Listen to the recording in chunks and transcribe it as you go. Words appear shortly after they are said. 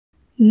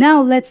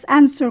Now, let's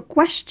answer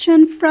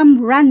question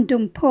from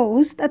random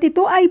post. At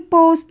ito ay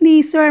post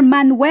ni Sir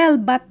Manuel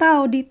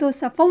Batao dito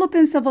sa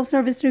Philippine Civil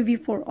Service Review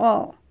for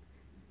All.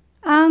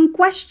 Ang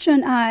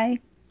question ay,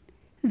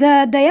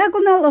 the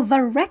diagonal of a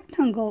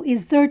rectangle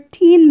is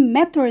 13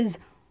 meters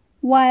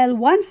while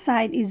one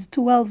side is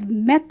 12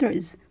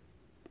 meters.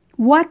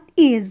 What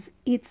is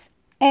its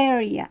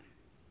area?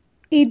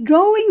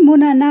 I-drawing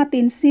muna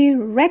natin si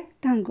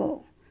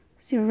rectangle.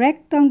 Si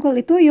rectangle,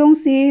 ito yung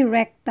si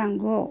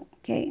rectangle.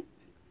 Okay.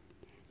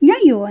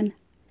 Ngayon,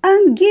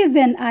 ang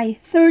given ay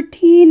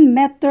 13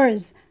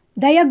 meters.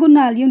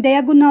 Diagonal, yung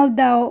diagonal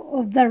daw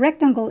of the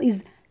rectangle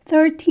is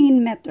 13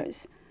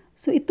 meters.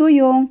 So, ito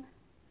yung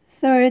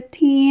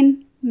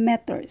 13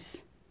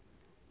 meters.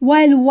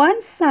 While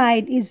one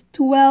side is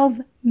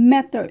 12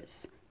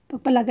 meters.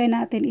 Pagpalagay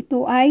natin,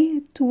 ito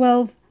ay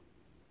 12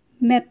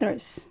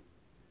 meters.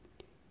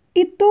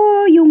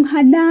 Ito yung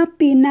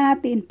hanapin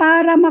natin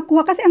para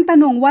makuha. Kasi ang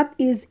tanong, what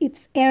is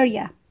its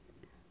area?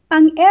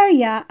 Ang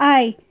area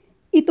ay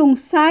itong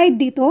side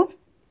dito,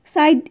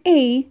 side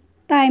A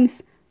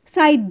times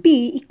side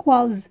B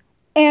equals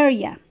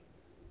area.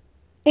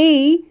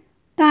 A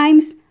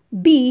times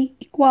B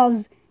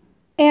equals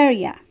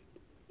area.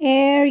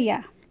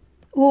 Area.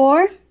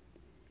 Or,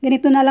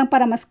 ganito na lang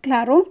para mas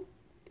klaro,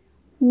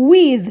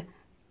 width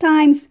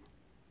times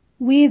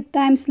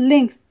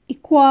length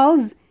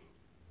equals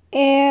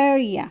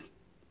area.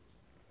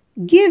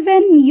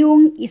 Given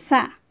yung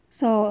isa.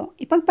 So,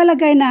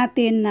 ipagpalagay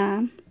natin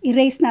na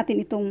erase natin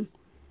itong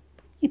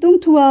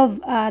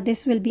 12,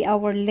 this will be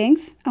our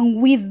length.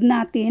 Ang width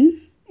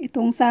natin,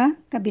 itong sa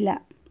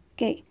kabila.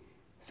 Okay.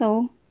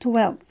 So,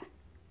 12.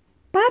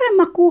 Para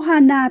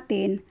makuha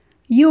natin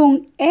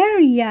yung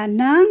area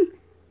ng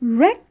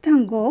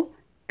rectangle,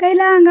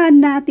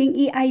 kailangan nating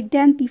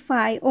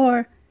i-identify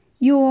or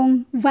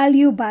yung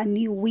value ba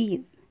ni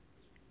width.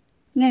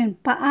 Ngayon,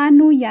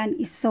 paano yan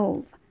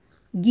i-solve?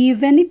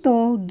 Given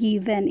ito,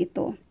 given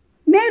ito.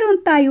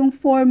 Meron tayong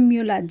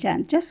formula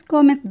dyan. Just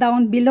comment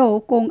down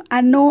below kung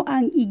ano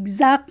ang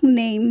exact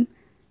name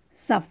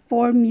sa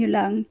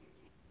formulang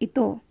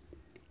ito.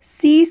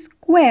 C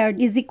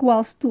squared is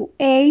equals to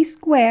A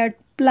squared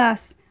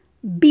plus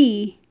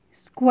B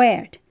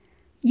squared.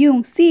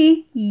 Yung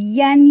C,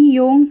 yan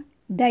yung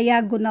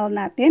diagonal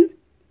natin.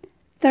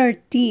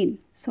 13.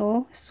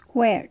 So,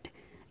 squared.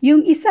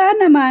 Yung isa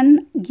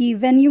naman,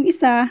 given yung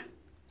isa,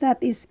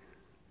 that is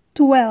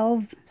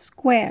 12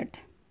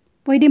 squared.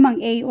 Pwede mang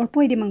A or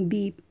pwede mang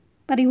B.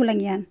 Pareho lang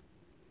yan.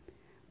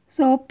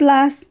 So,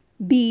 plus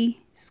B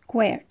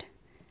squared.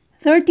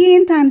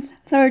 13 times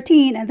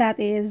 13, and that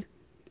is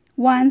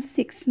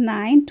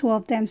 169.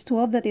 12 times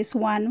 12, that is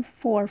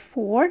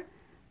 144.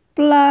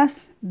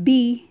 Plus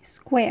B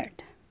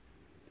squared.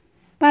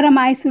 Para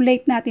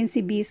ma-isolate natin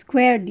si B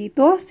squared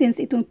dito, since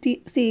itong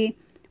si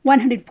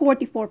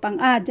 144 pang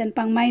add, dyan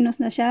pang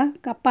minus na siya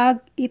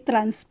kapag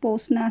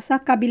i-transpose na sa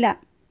kabila.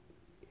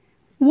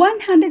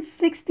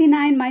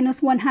 169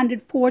 minus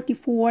 144,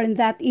 and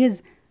that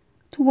is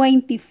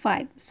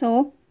 25.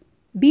 So,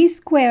 B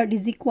squared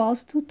is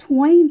equals to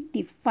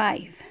 25.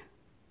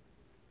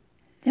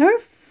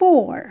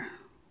 Therefore,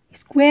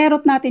 square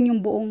root natin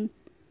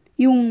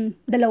yung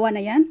dalawa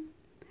na yan.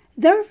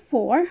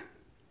 Therefore,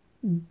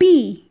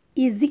 B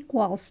is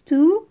equals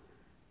to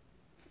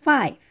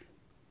 5.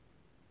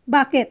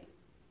 Bakit?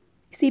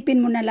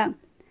 Isipin mo na lang.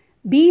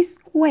 B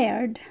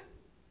squared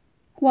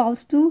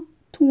equals to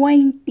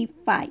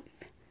 25.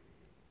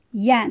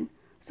 Yan.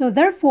 So,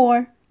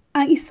 therefore,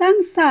 ang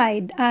isang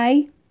side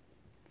ay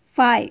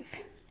 5.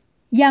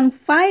 Yang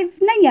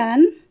 5 na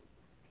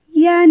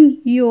yan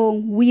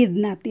yung width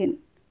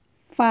natin.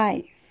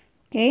 5.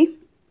 Okay?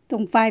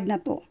 Itong 5 na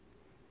to.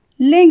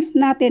 Length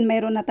natin,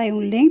 mayroon na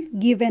tayong length,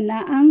 given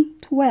na ang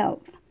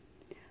 12.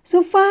 So,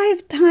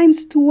 5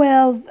 times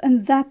 12,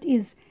 and that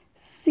is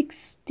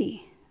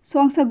 60. So,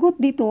 ang sagot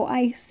dito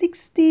ay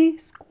 60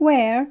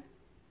 square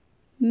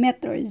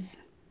meters.